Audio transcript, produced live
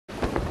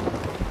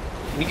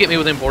you get me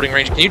within boarding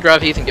range? Can you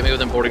drive Heath and get me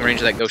within boarding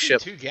range of that ghost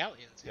ship? 2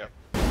 galleons. Yep.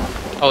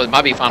 Oh, it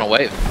might be final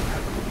wave.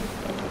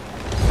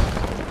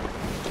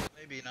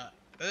 Maybe not.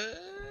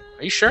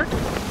 Are you sure?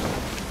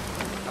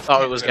 I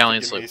thought it was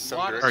galleon sloop.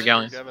 Or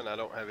galleon. I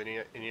don't have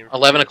any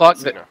 11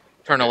 o'clock? No.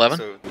 Turn 11?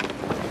 So, What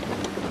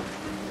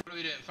are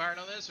we doing? Firing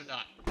on this or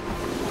not?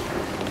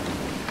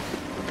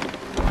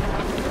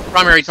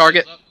 Primary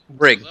target,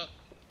 brig.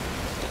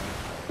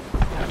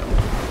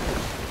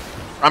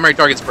 Primary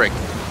target's brig.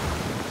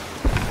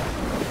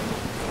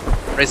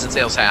 Raising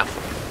sails half.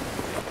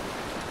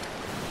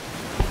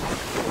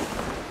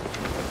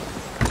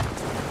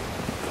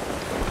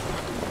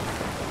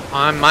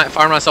 I might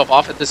fire myself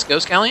off at this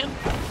ghost galleon.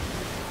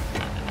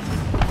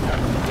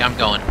 Yeah, I'm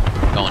going.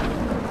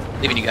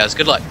 Leaving you guys.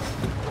 Good luck.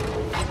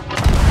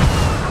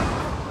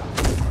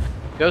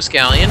 Ghost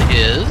galleon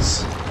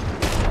is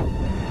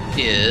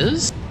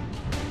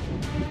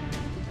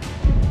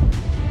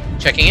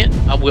checking it.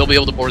 I will be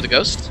able to board the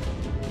ghost.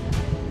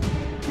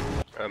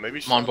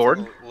 maybe I'm on board.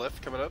 On the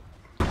left coming up.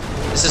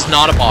 This is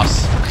not a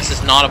boss. This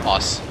is not a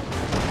boss.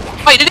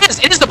 Wait, it is!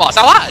 It is the boss!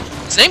 I lied!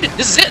 It's named it.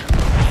 This is it!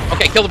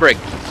 Okay, kill the brig.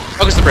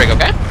 Focus the brig,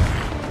 okay?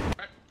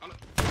 Alright,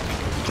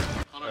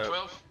 on a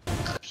 12.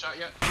 Shot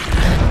yet?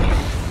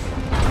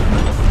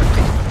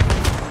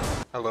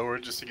 I lower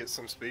just to get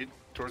some speed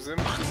towards them.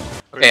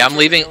 Okay, I'm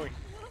leaving.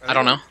 I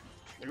don't know.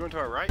 You're going to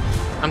our right?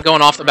 I'm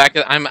going off the back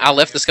of... I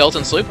left the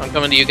skeleton sloop. I'm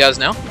coming to you guys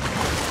now.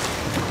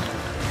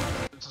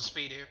 Some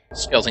speed here.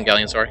 Skeleton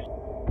galleon, sorry.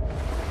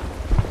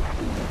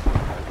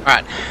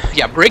 Alright.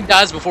 Yeah, brig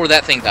dies before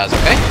that thing dies,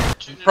 okay?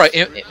 Right,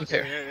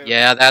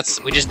 yeah, that's...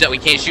 We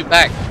can't shoot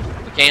back.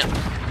 We can't.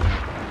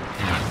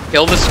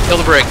 Kill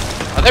the brig.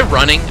 Are they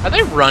running? Are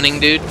they running,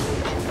 dude?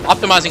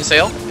 Optimizing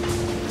sail?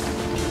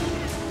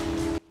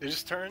 They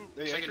just turned?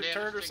 They anchor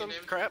turned or some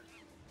crap?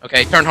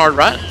 Okay, turn hard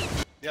right.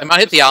 Yeah, They might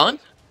hit the island.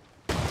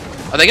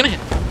 Are they gonna hit?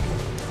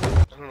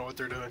 I don't know what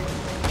they're doing.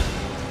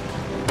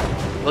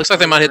 Looks like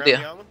they might hit the...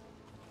 island?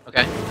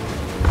 Okay.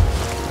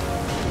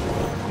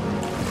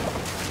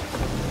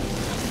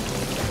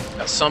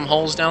 Got some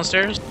holes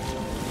downstairs.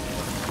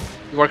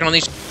 You working on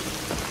these?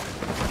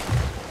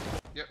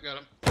 Yep, got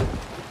him.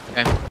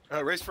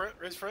 Okay. Raise front,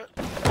 raise front.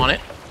 On it.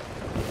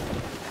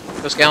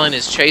 Ghost Galleon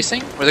is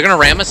chasing. Were they gonna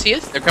ram us here?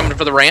 They're coming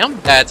for the ram?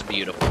 That's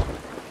beautiful.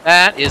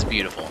 That is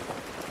beautiful.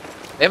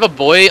 They have a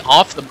boy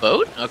off the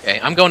boat? Okay,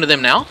 I'm going to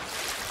them now.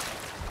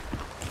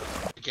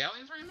 The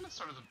galleon's ramming us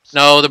or the...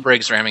 No, the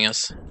brig's ramming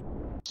us.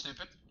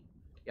 Stupid.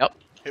 Yep.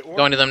 Hit one.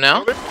 Going to them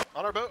now.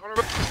 On our boat, on our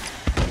boat.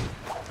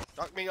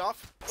 Knock me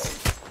off.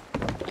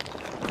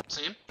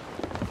 See him?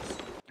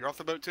 You're off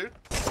the boat too?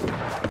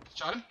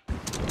 Shot him.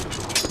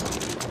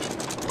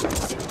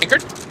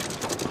 Anchored.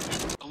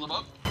 On the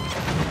boat.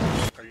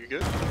 Are you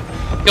good?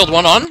 Killed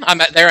one on.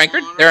 They're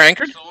anchored. They're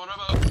anchored. Still on our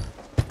boat.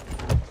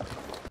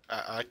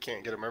 I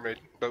can't get a mermaid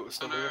boat with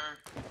somebody there.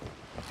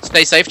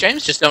 Stay safe,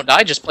 James. Just don't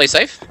die. Just play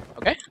safe.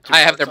 Okay. I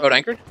have their boat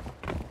anchored.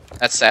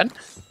 That's sad.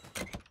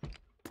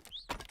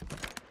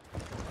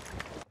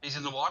 He's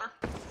in the water.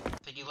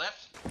 Think he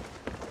left.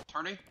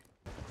 Turning.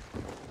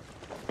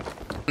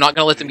 I'm not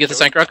gonna let them get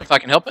this anchor up if I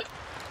can help it.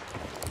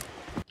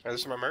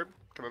 This is my merb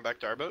coming back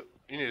to our boat.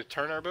 You need to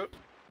turn our boat.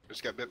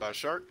 Just got bit by a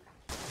shark.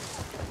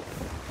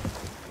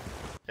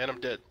 And I'm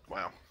dead.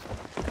 Wow.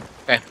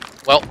 Okay.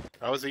 Well,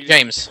 I was eating.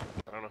 James.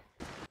 I don't know.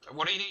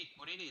 What do you need?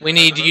 What do you need? We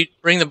need you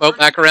bring the boat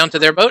back around to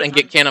their boat and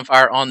get cannon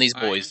fire on these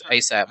boys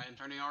ASAP. I am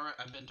turning alright.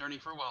 I've been turning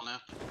for a while now.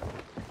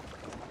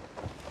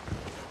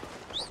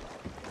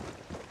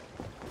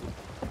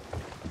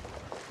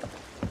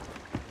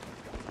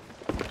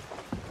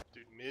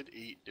 Dude,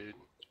 mid-eat, dude.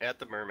 At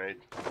the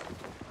mermaid.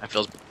 I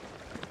feel.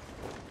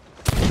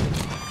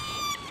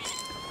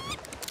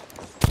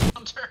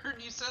 Turn,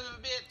 you son of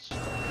a bitch!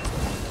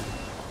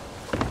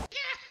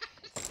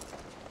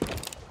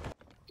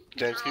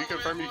 James, can you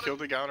confirm you killed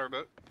the guy on our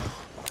boat?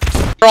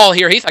 They're all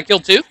here, Heath. I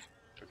killed 2.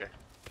 Okay.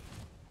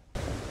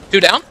 2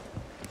 down.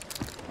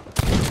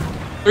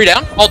 3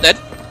 down. All dead.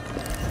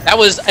 That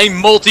was a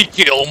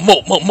multi-kill.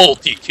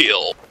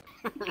 Multi-kill.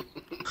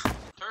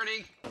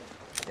 Turning.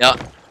 Yeah.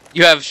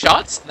 You have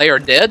shots. They are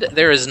dead.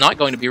 There is not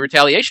going to be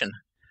retaliation.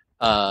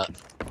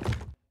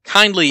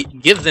 Kindly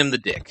give them the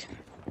dick.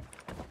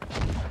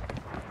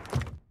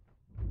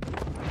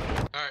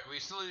 Alright, we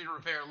still need to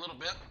repair a little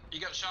bit. You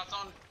got shots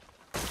on?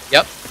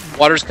 Yep.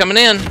 Water's coming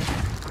in.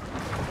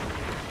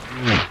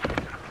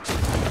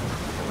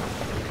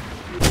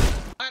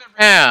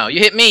 Ow, you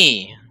hit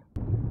me.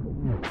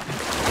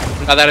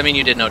 By that I mean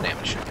you did no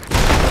damage.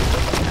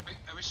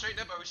 Are we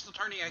straightened up? Are we still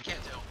turning? I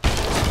can't tell.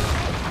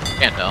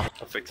 Can't tell.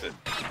 I'll fix it.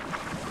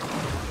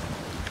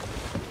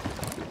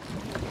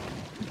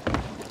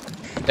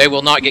 They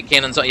will not get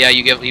cannons on. Yeah,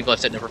 you've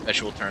left it in a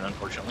perpetual turn,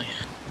 unfortunately.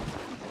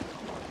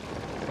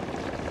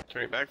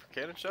 Turning back for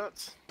cannon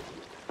shots?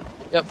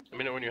 Yep. Let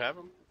me know when you have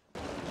them.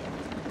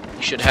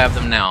 You should have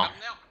them now.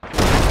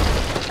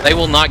 They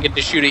will not get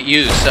to shoot at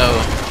you, so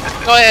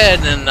go ahead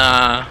and,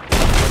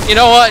 you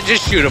know what?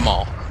 Just shoot them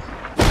all.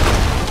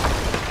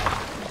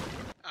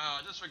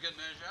 Just for good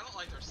measure. I don't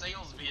like their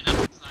sails being up.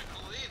 It's not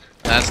cool either.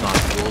 That's not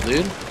cool,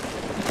 dude.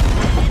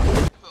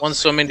 One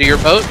swim into your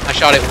boat. I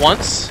shot it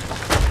once.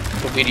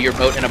 It'll be to your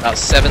boat in about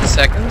 7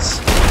 seconds.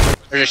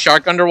 There's a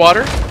shark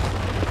underwater.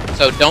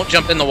 So don't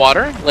jump in the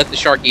water. Let the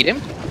shark eat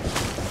him.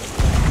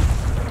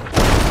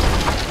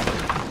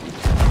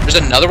 There's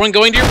another one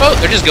going to your boat.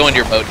 They're just going to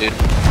your boat, dude.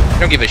 They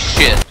don't give a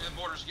shit. Get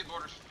borders, get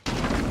borders.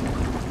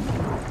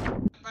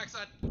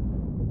 Backside.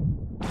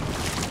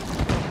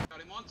 Got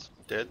him once.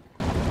 Dead.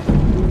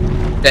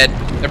 Dead.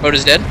 Their boat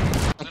is dead.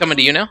 I'm coming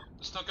to you now.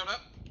 Still coming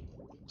up.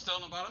 Still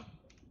on the bottom.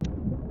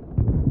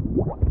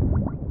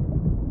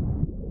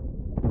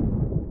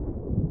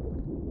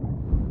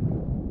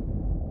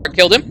 Shark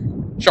killed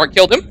him. Shark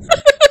killed him.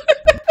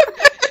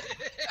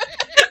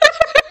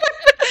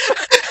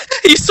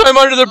 He swam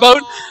under the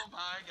boat. Oh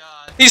my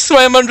god. He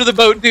swam under the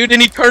boat, dude,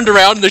 and he turned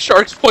around and the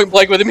shark's point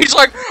blank with him. He's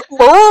like,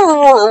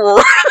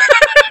 "Brrr."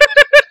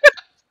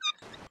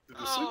 Did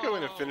the sloop go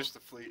in and finish the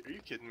fleet? Are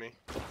you kidding me?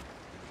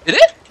 Did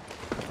it?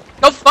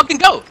 Go fucking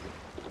go.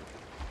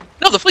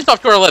 No, the fleet's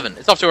off to our 11.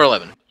 It's off to our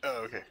 11.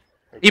 Oh, okay.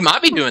 He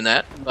might be doing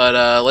that, but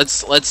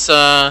let's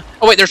oh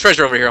wait, there's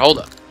treasure over here. Hold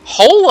up.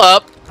 Hold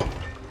up.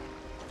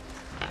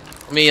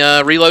 Let me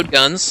reload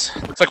guns.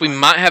 Looks like we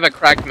might have a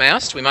cracked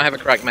mast. We might have a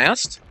cracked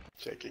mast.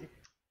 Checking.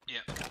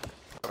 Yeah.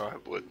 I don't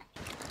have wood.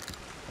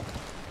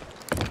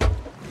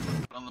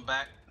 On the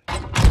back.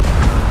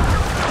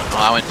 Oh,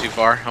 I went too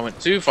far. I went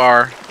too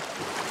far.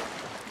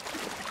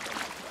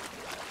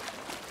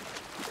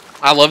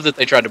 I love that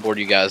they tried to board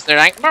you guys. They're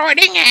like,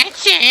 boarding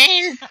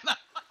action!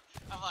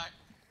 I'm like,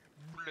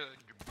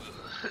 blood.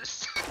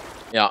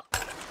 Yeah.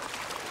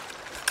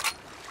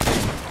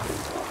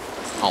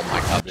 Oh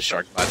my god, the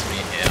shark bites me.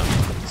 Yeah,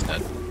 he's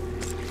dead.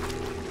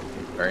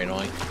 Very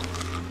annoying.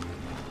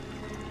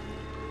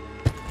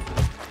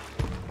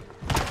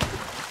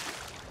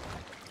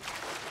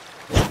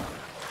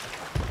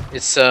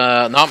 It's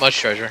not much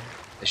treasure.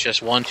 It's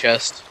just one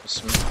chest with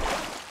some,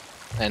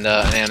 and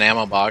an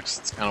ammo box.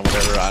 It's kind of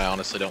whatever. I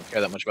honestly don't care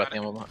that much about the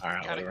ammo box.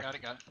 Alright, whatever. Got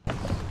it.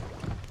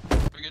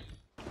 We good?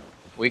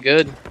 We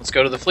good. Let's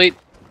go to the fleet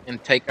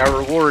and take our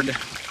reward.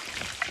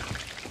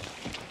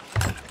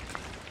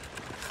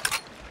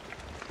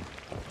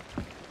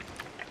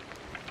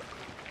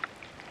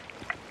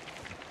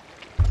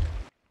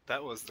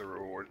 That was the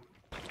reward.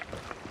 God,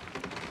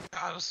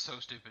 that was so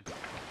stupid.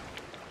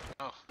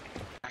 Oh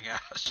my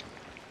gosh.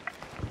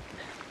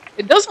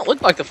 It doesn't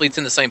look like the fleet's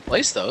in the same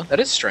place, though. That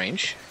is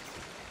strange.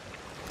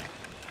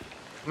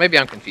 Maybe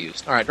I'm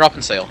confused. Alright, drop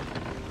and sail.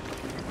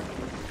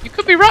 You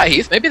could be right,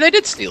 Heath. Maybe they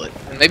did steal it.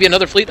 And maybe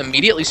another fleet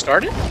immediately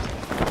started?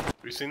 Have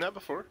you seen that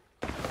before?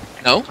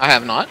 No, I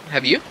have not.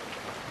 Have you?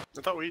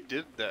 I thought we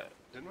did that,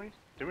 didn't we?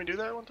 Didn't we do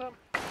that one time?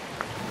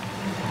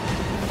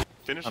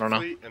 Finish I the don't know.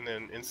 fleet and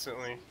then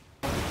instantly...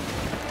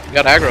 We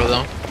got aggro,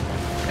 though.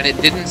 And it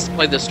didn't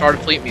play the start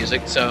of fleet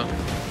music, so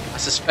I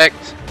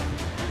suspect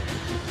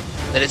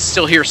that it's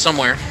still here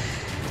somewhere.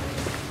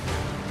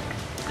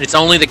 It's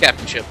only the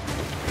captain ship.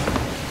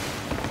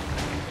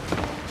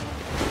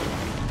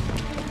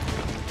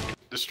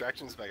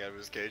 Distractions back out of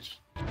his cage.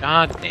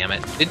 God damn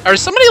it. Are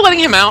somebody letting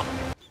him out?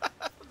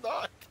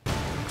 Not.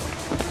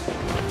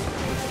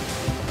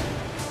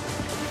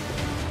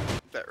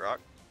 That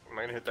rock. Am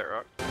I gonna hit that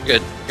rock?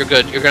 Good. You're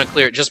good. You're gonna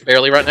clear it just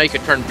barely right now. You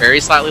could turn very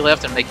slightly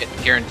left and make it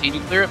guaranteed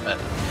you clear it, but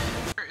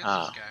Where is this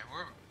guy?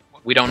 What?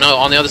 we don't know.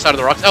 On the other side of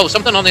the rocks. Oh,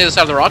 something on the other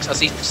side of the rocks. I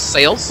see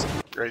sails.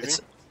 Crazy?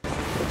 It's...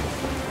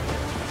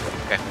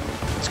 Okay.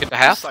 Let's get to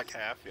half. It's like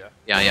half, yeah.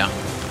 Yeah.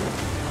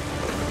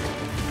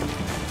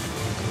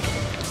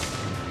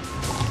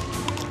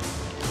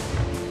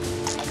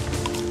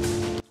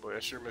 Boy, I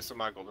sure miss a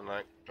Michael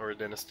tonight. Or a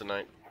Dennis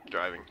tonight.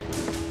 Driving.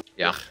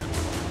 Yeah.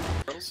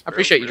 Girls, I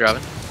appreciate you girls.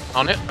 driving.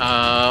 On it.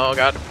 Oh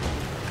god.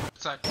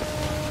 Side.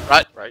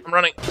 Right. Right. I'm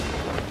running.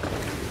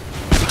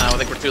 I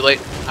think we're too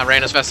late. I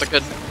ran as fast as I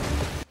could.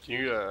 Can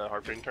you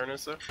harpoon turn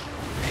us though?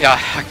 Yeah,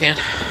 I can.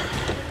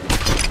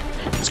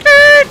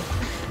 Skirt!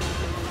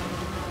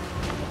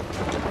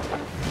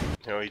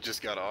 No, he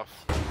just got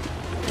off.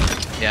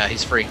 Yeah,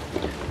 he's free.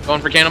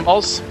 Going for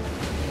cannonballs?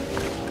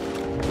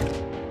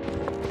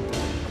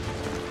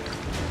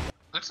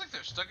 Looks like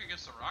they're stuck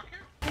against the rock here.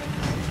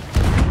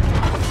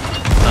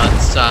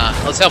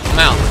 Let's help them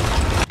out.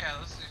 Yeah,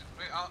 let's see.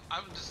 Wait, I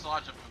would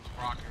dislodge them from the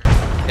rock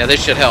here. Yeah,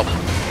 this should help.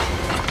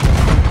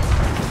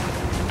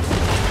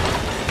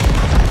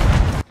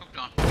 Hooked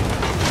on.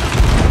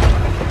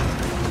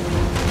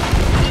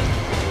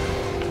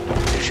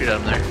 Shoot at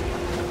him there.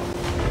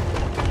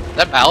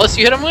 That ballast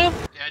you hit him with?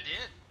 Yeah, I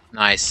did.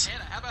 Nice. Man,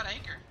 how about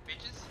anchor,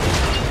 bitches?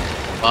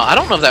 Well, I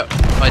don't know if that...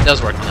 Oh, it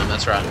does work on them,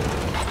 that's right.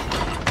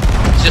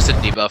 It's just a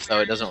debuff,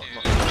 though. It doesn't...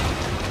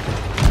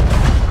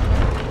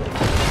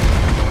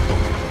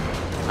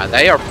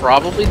 They are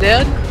probably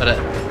dead, but I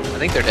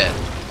think they're dead.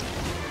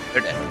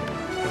 They're dead.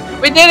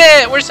 We did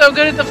it! We're so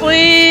good at the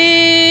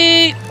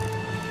fleet!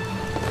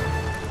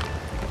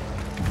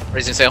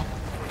 Raising sail.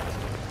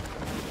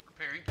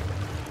 Repairing.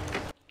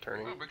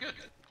 Turning. Oh, we're good.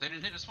 They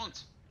didn't hit us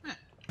once.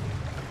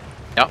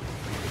 Yep.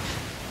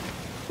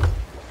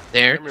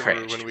 They're I remember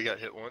trash. when we got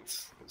hit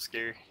once. It was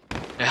scary.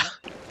 Yeah.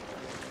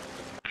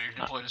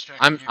 Deploy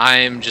distraction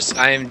I'm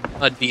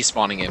a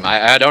despawnning him.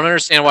 I don't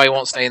understand why he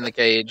won't stay in the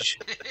cage.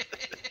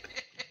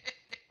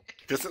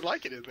 Doesn't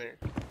like it in there.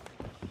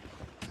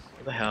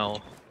 What the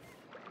hell?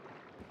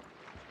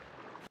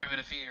 Even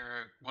if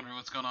you're wondering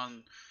what's going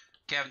on,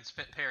 Gavin's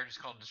pet pair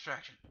just called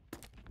distraction.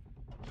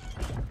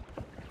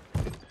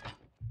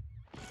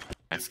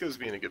 This goes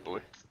being a good boy.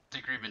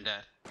 Think Ruben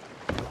dad.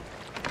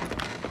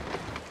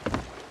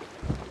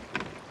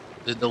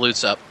 The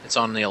loot's up. It's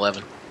on the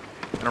 11.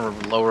 I'm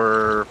gonna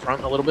lower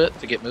front a little bit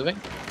to get moving.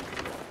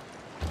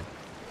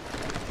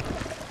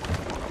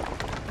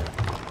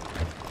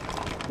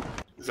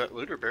 Is that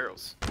loot or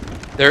barrels?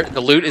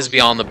 The loot is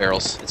beyond the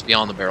barrels. It's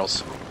beyond the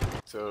barrels.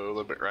 So a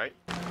little bit right.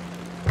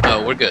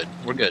 No, we're good.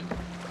 We're good.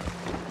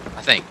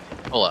 I think.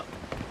 Hold up.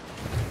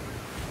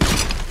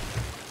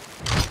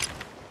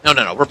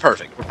 No. We're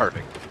perfect. We're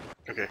perfect.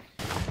 Okay.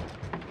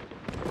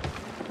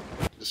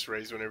 Just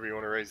raise whenever you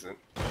want to raise it.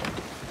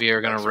 We are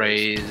gonna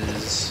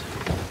raise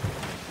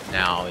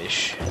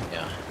now-ish.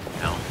 Yeah,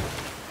 now.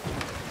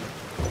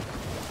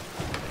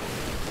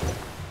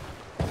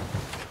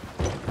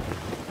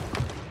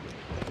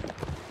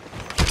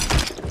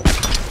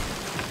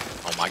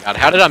 Oh my god,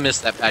 how did I miss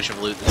that patch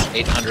of loot? That's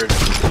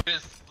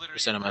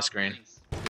 800% of my screen.